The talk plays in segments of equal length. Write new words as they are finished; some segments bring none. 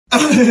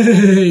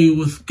Hey,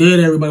 what's good,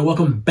 everybody?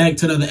 Welcome back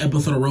to another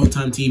episode of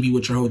RollTime TV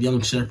with your host, Young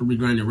Chef, we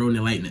grinding, rolling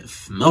it, lighting it,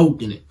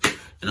 smoking it.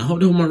 And I hope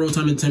that my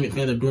RollTime Entertainment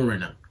fans are doing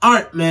right now.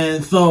 Alright,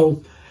 man,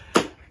 so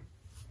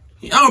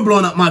y'all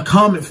blowing up my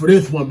comment for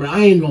this one, bro. I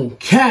ain't gonna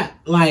cap.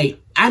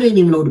 Like, I didn't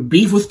even know the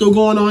beef was still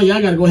going on.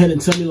 Y'all gotta go ahead and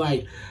tell me,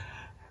 like,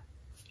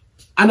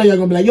 I know y'all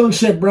gonna be like, Young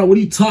Chef, bro, what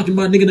are you talking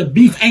about, nigga? The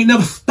beef ain't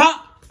never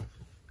stopped.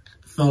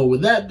 So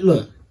with that,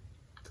 look,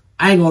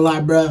 I ain't gonna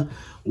lie, bro.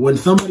 When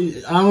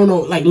somebody, I don't know,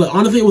 like, look,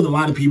 honestly, it was a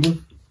lot of people.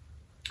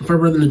 For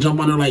brother to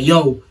jump on there like,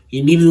 yo,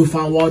 you need to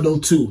find Waldo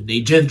 2.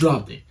 They just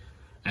dropped it.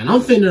 And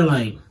I'm sitting there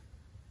like,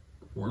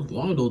 where's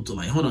Waldo 2?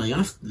 Like, hold on,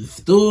 y'all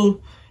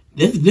still,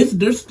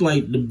 there's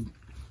like,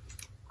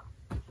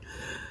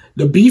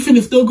 the beefing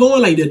is still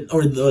going, like,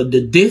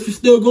 the diss is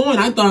still going.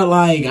 I thought,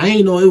 like, I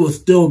ain't know it was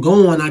still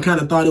going. I kind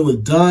of thought it was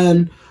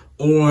done,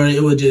 or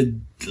it was just,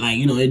 like,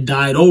 you know, it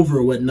died over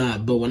or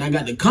whatnot. But when I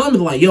got the comments,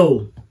 like,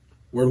 yo,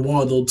 where's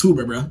Waldo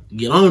 2, bro?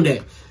 Get on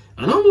that.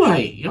 And I'm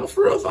like, yo,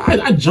 for real? So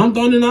I jumped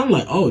on it and I'm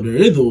like, oh, there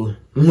is a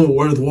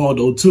where's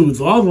Waldo 2.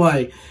 So I was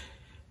like,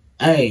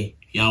 hey,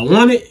 y'all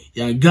want it?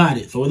 Y'all got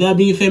it. So with that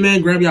being said,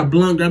 man, grab y'all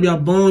blunt, grab y'all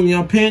bone,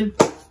 y'all pen.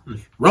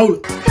 Let's roll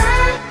it.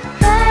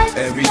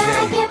 Every day.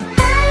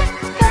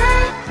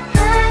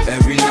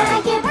 Every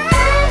night.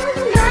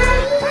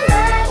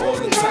 All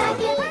the time.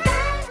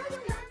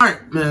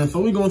 Alright, man, so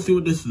we're gonna see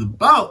what this is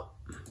about.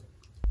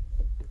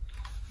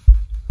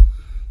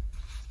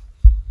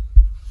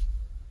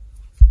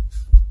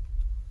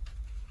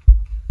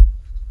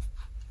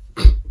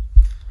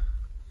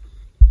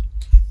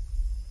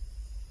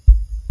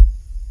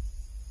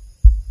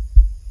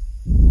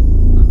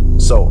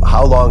 So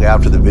how long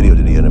after the video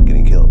did he end up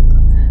getting killed?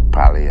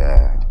 Probably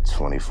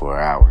 24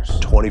 hours.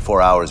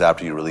 24 hours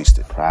after you released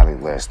it? Probably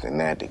less than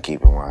that, to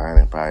keep it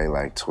 100. Probably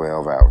like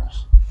 12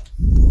 hours.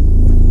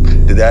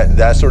 Did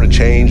that sort of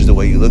change the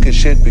way you look at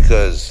shit?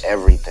 Because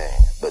everything.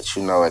 But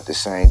you know, at the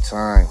same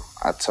time,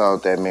 I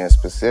told that man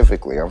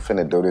specifically, I'm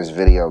finna do this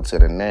video to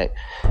the neck,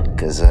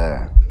 cause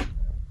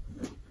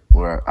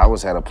where I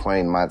was at a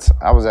point in my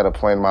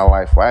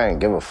life where I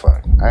ain't give a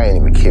fuck. I ain't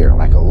even care,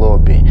 like a little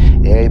bit.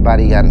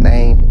 Everybody got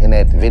named in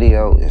that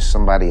video is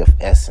somebody of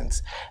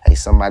essence. Hey,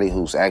 somebody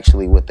who's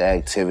actually with the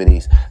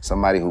activities,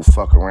 somebody who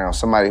fuck around,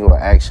 somebody who will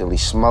actually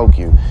smoke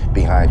you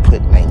behind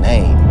putting their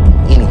name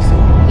in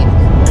anything.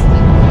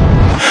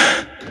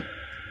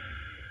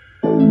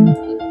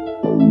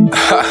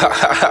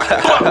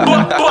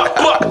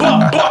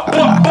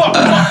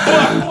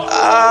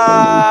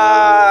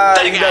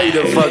 You know you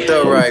done fucked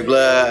up right,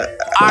 blood.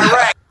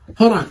 Alright.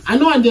 Hold on. I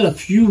know I did a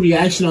few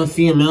reactions on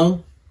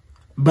CML,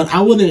 but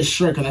I wasn't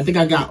sure because I think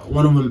I got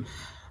one of them.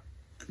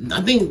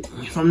 I think,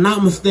 if I'm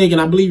not mistaken,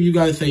 I believe you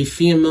guys say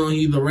CML,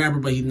 he's a rapper,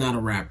 but he's not a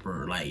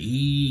rapper. Like,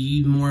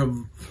 he's more of...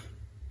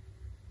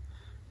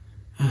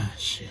 Ah,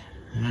 shit.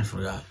 I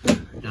forgot.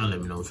 Y'all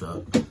let me know what's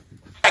up.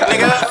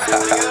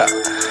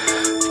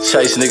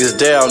 Chase niggas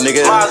down,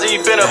 nigga. Mozzy,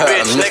 you been a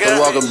bitch, nigga.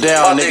 Walk them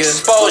down, nigga.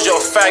 Expose your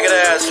faggot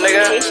ass,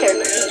 nigga.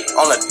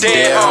 On the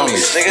dead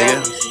homies,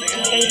 nigga.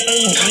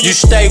 You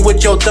stay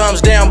with your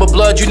thumbs down, but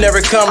blood, you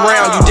never come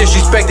round. You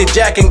disrespected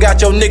Jack and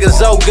got your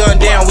niggas old gun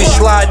down. We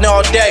sliding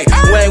all day,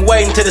 we ain't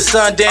waiting till the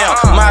sun down.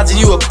 Mozzy,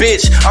 you a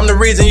bitch, I'm the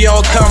reason you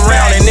don't come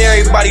round. And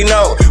everybody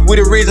know, we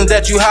the reason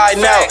that you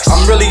hiding out.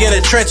 I'm really in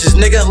the trenches,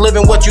 nigga,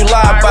 living what you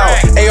lie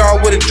about.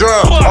 AR with a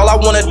drum, all I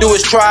wanna do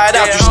is try it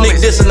out. You sneak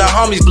this in the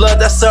homies, blood,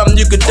 that's something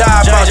you could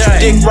die about. You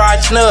dick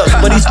ride snug,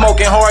 but he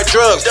smoking hard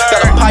drugs.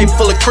 Got a pipe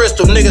full of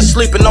crystal, nigga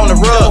sleeping on the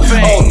rug.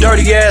 Oh,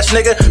 dirty ass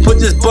nigga, put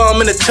this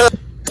bum in the tub.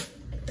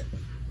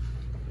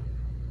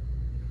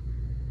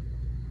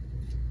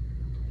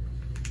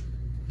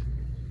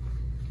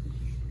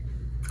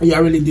 Yeah, I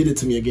really did it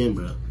to me again,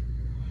 bro.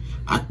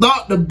 I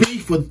thought the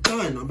beef was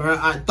done, bro.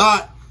 I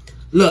thought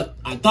we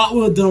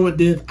were done with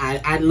this.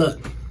 Look,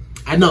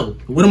 I know.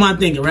 What am I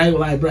thinking, right?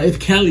 Like, bro, it's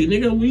Kelly,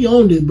 nigga. We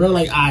own this, bro.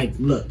 Like,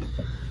 look.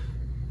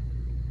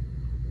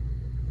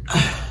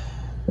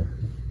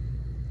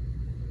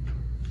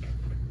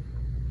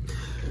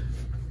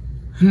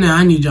 Now,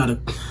 I need y'all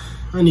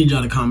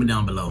to comment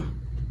down below.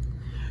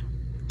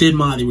 Did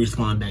Mozzy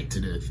respond back to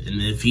this?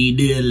 And if he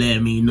did,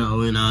 let me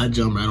know, and I'll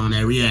jump right on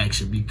that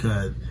reaction,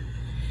 because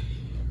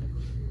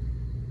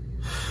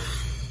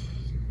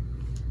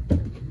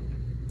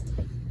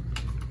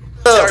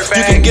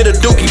you can get a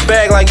dookie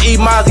bag like E.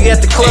 Mozzy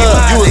at the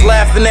club. You was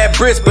laughing at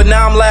Brits, but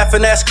now I'm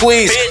laughing at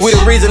Squeeze. We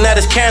the reason that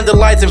it's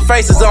candlelights and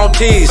faces on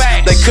tees.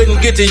 They couldn't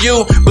get to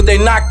you, but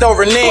they knocked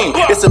over Ning.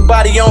 It's a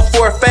body on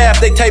 4 Fab,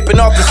 they taping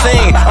off the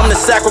scene. I'm the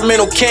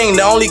Sacramento King,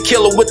 the only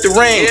killer with the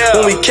ring.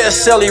 When we catch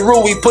Sally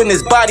Rue, we putting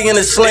his body in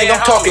a sling.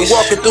 I'm talking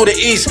walking through the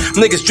east,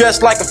 niggas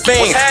dressed like a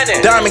fiend.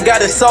 Diamond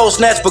got his soul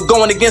snatched for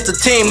going against the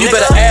team. You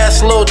better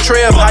ask Lil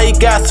Trev how he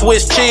got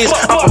Swiss cheese.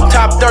 I'm from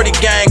Top 30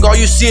 gang, all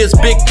you see is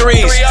big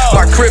threes.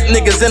 My crib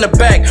niggas in the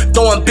back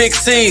throwing big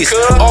C's.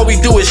 All we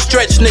do is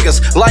stretch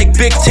niggas like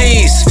big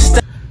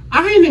T's.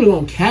 I ain't even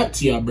gonna cap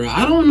to y'all, bro.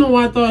 I don't know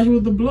why I thought he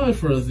was the blood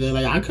for us there.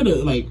 Like, I could have,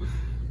 like,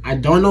 I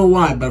don't know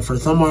why, but for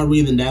some odd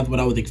reason, that's what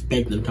I was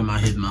expecting to come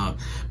out his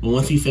mouth. But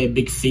once he said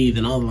Big C,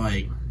 then I was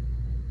like,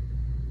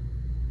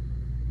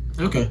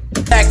 okay.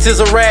 Axe is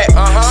a rap,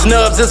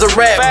 Snubs is a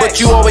rap, but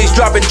you always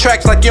dropping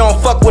tracks like you don't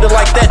fuck with it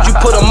like that. You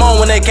put them on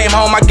when they came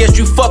home, I guess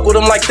you fuck with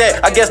them like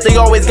that. I guess they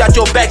always got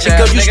your back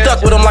because you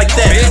stuck with them like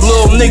that.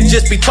 Little Nick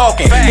just be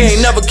talking, he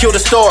ain't never killed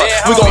a star.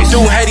 We gon'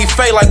 do Hattie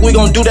Faye like we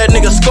gon' do that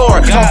nigga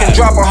score. Talking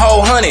drop a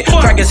whole 100,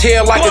 crack his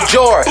hair like a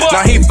jar.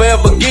 Now he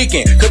forever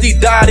geeking, cause he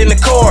died in the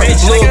car.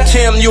 Lil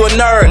Tim, you a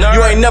nerd,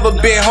 you ain't never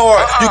been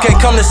hard. You can't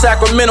come to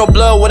Sacramento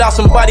blood without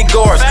some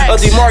bodyguards.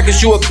 Uzi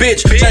Marcus, you a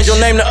bitch, change your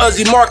name to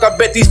Uzi Mark. I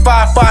bet these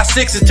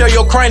 5.56 tear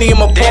your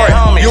cranium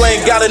apart. You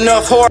ain't got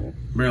enough heart.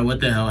 Bro, what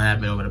the hell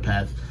happened over the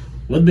past?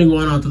 What's been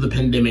going on through the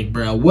pandemic,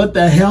 bro? What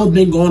the hell's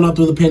been going on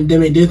through the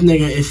pandemic? This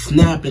nigga is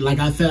snapping. Like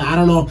I said, I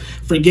don't know.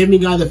 Forgive me,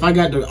 guys, if I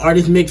got the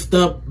artists mixed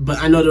up. But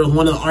I know there's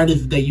one of the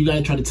artists that you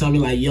guys try to tell me,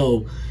 like,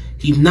 yo,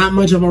 he's not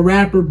much of a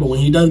rapper, but when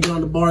he does get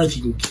on the bars,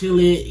 he can kill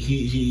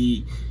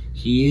it.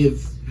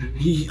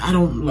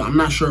 I'm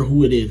not sure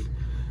who it is.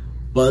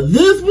 But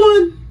this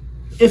one,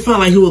 it felt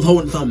like he was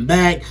holding something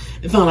back.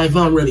 It felt like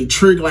something really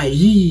tricked. Like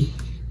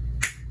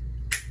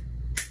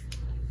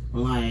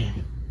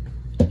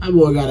that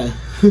boy gotta.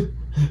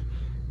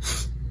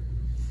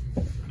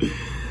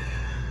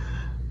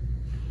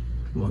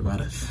 Boy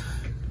got us.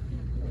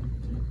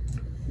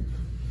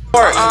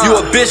 You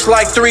a bitch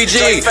like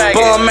 3G,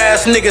 bum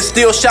ass niggas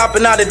still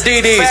shopping out of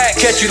DD's.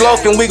 Catch you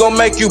loafing, we gon'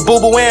 make you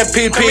boo-boo and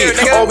PP.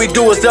 All we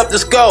do is up the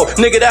score,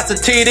 nigga, that's a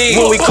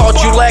TD. When we caught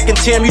you lacking,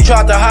 Tim, you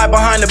tried to hide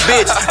behind the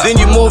bitch. Then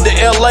you moved to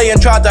LA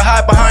and tried to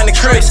hide behind the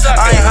Chris.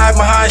 I ain't hide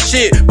behind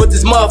shit, but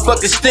this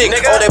motherfucking stick.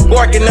 All that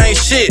barking ain't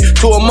shit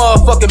to a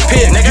motherfucking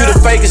pit. You the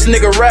fakest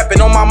nigga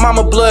rapping, on my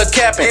mama blood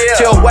capping.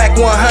 Tell Whack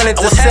 100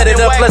 to set it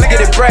up, let's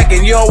get it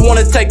brackin'. You don't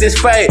wanna take this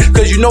fade,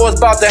 cause you know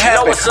it's about to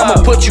happen.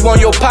 I'ma put you on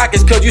your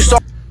pockets, cause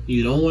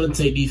you don't want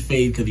to take these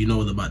fades because you know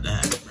what's about to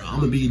happen, bro. I'm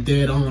going to be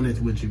dead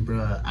honest with you,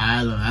 bro.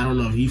 I don't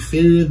know if he's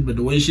serious, but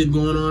the way shit's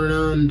going on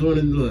around doing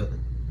it, look.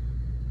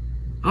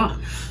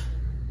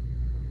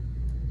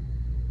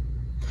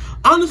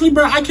 Honestly,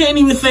 bro, I can't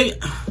even say.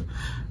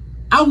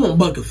 I won't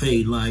buck a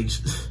fade. Like,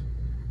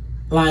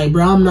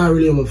 bro, I'm not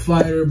really of a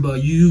fighter,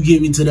 but you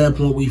get me to that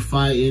point, we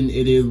fighting.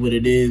 It is what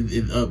it is.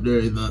 It's up there.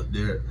 It's up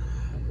there.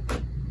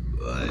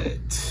 But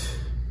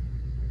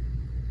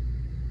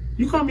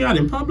you call me out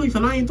in public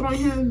and I ain't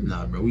throwing hands?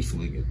 Nah, bro, we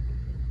swinging.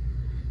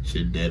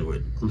 Shit dead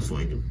with. I'm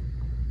swinging.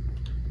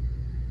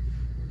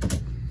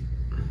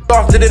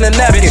 Softer than a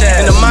napkin,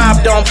 and the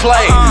mob don't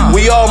play.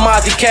 We all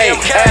Mozzy K.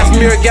 Ass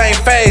mirror game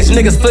phase,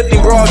 niggas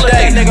flipping broad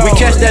day. We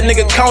catch that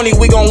nigga Coney,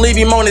 we gon' leave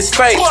him on his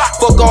face.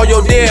 Fuck all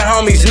your dead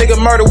homies, nigga,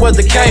 murder was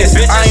the case.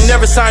 I ain't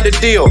never signed a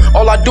deal,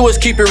 all I do is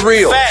keep it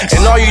real.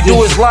 And all you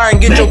do is lie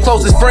and get your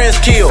closest friends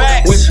killed.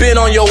 We been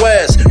on your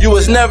ass, you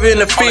was never in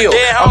the field.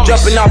 I'm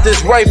jumping off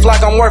this rape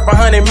like I'm worth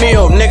 100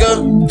 mil,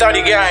 nigga.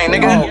 30 gang,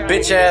 nigga. Oh,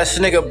 bitch ass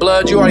nigga,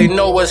 blood, you already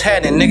know what's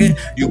happening, nigga.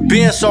 You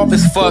been soft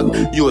as fuck,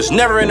 you was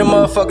never in the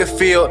motherfucking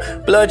field.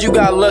 Blood, you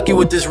got lucky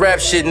with this rap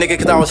shit, nigga,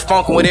 cause I was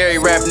funkin' with every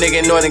rap nigga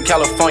in Northern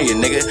California,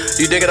 nigga.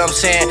 You dig what I'm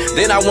saying?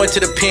 Then I went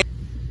to the pen,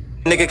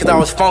 nigga, cause I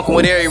was funkin'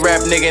 with every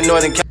rap nigga in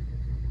Northern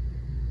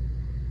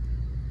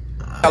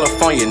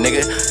California,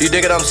 nigga. You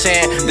dig what I'm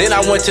saying? Then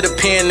I went to the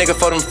pen, nigga,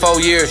 for them 4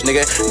 years,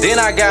 nigga. Then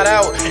I got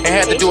out and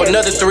had to do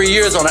another 3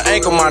 years on an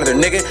ankle monitor,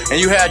 nigga.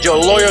 And you had your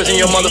lawyers and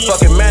your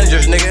motherfucking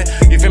managers, nigga.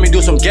 You feel me?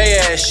 Do some gay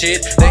ass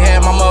shit. They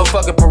had my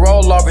motherfucking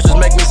parole officers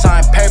make me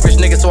sign papers,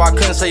 nigga, so I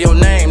couldn't say your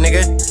name,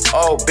 nigga.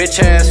 Oh, bitch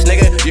ass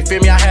nigga. You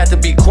feel me? I had to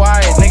be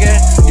quiet, nigga.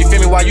 You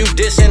feel me? While you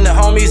dissing the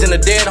homies and the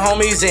dead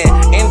homies and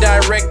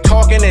indirect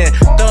talking and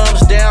thumbs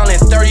down and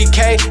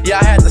 30K,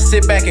 yeah, I had to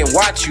sit back and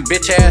watch you,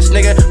 bitch ass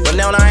nigga. But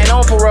now I ain't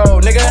on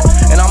parole, nigga,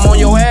 and I'm on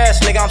your ass,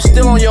 nigga. I'm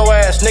still on your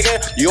ass, nigga.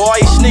 You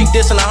always sneak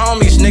dissing the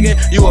homies, nigga.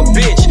 You a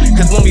bitch,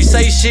 cause when we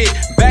say shit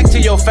back to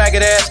your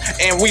faggot ass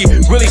and we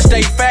really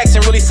state facts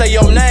and really say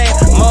your name,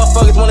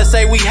 motherfuckers wanna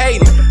say we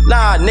hating.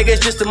 Nah, nigga,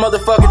 it's just the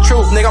motherfucking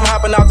truth, nigga. I'm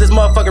hopping out this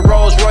motherfucking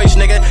Rolls Royce,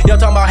 nigga. Y'all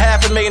talking about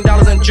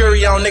 $500,000 in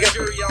jury on, nigga.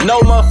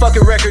 No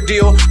motherfucking record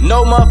deal,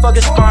 no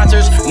motherfucking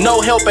sponsors, no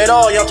help at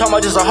all. Y'all talking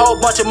about just a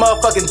whole bunch of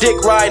motherfucking dick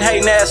riding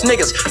hating ass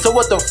niggas. So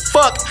what the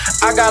fuck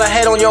I gotta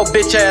hate on your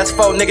bitch ass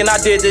for, nigga? And I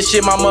did this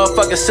shit my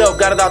motherfucking self,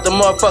 got it out the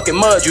motherfucking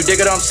mud. You dig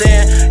what I'm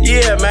saying?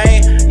 Yeah,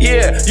 man.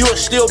 Yeah, you would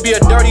still be a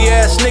dirty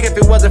ass nigga if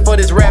it wasn't for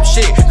this rap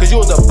shit. Cause you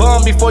was a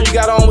bum before you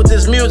got on with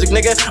this music,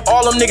 nigga.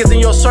 All them niggas in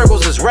your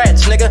circles is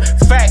rats, nigga.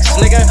 Facts,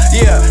 nigga.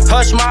 Yeah,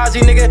 Hush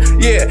Mozzy, nigga.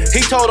 Yeah,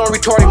 he told on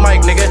retarded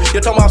Mike, nigga.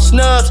 You're talking about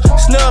Snubs.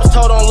 Snubs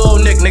told on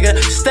Lil Nick,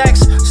 nigga.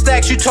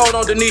 Stacks, you told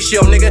on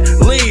Denicio, nigga.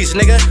 Lees,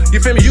 nigga.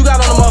 You feel me? You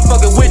got on the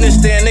motherfucking witness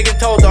stand, nigga.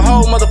 Told the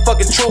whole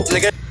motherfucking truth,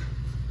 nigga.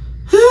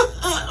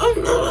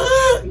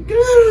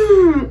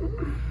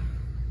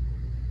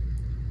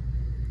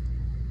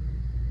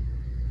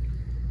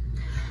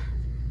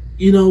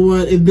 You know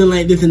what? It's been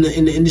like this in the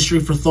industry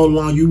for so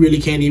long. You really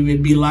can't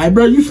even be like,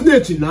 bro, you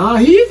snitching. Nah,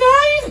 he's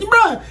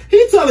bro.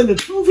 He's telling the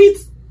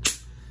truth.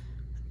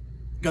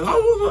 Cause I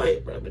was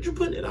like, bro, but you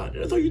putting it out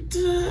there, so you.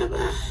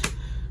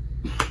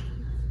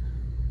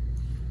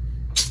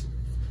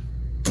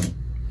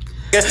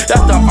 That's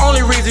the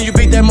only reason you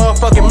beat that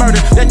motherfucking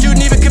murder that you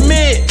didn't even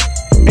commit.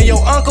 And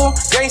your uncle,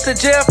 Gangsta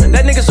Jeff,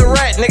 that nigga's a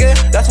rat, nigga.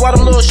 That's why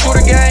them little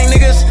shooter gang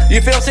niggas,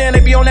 you feel what I'm saying, they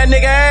be on that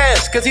nigga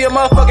ass, cause he a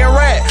motherfucking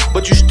rat.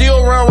 But you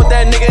still run with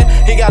that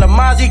nigga. He got a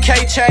Mozzy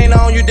K chain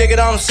on, you dig it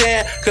what I'm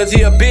saying? Cause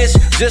he a bitch,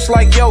 just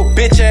like yo,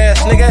 bitch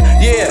ass nigga.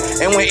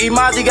 Yeah, and when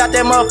Mozzy got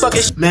that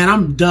motherfucking man,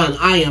 I'm done.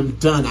 I am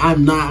done.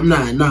 I'm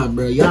not,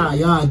 bro.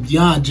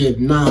 Y'all just,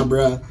 nah,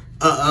 bro.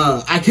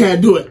 I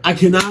can't do it. I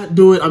cannot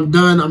do it. I'm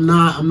done. I'm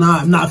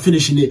not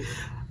finishing it.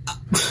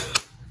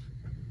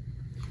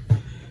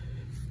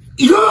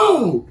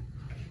 Yo!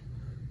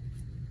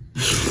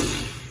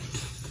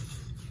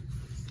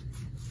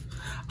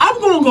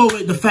 I'm gonna go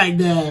with the fact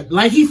that,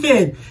 like he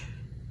said,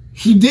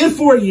 he did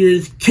 4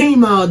 years,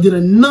 came out, did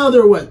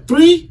another, what,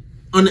 3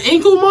 on the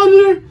ankle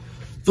monitor?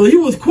 So he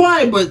was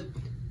quiet, but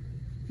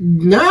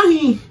now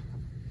he...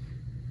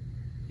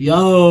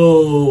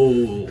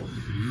 Yo...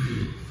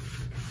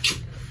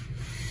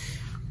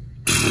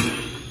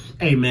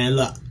 Hey, man,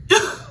 look.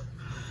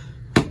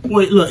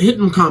 Wait, look, hit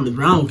them comments,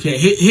 bro. I don't care.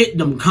 Hit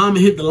them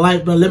comments, hit the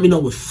like, bro. Let me know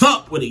what's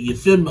up with it. You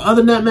feel me? But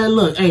other than that, man,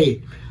 look,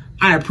 hey,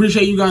 I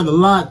appreciate you guys a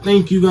lot.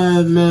 Thank you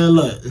guys, man.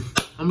 Look,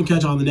 I'm going to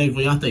catch y'all on the next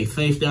one. Y'all stay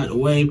safe, stay out the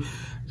way,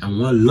 and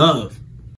one love.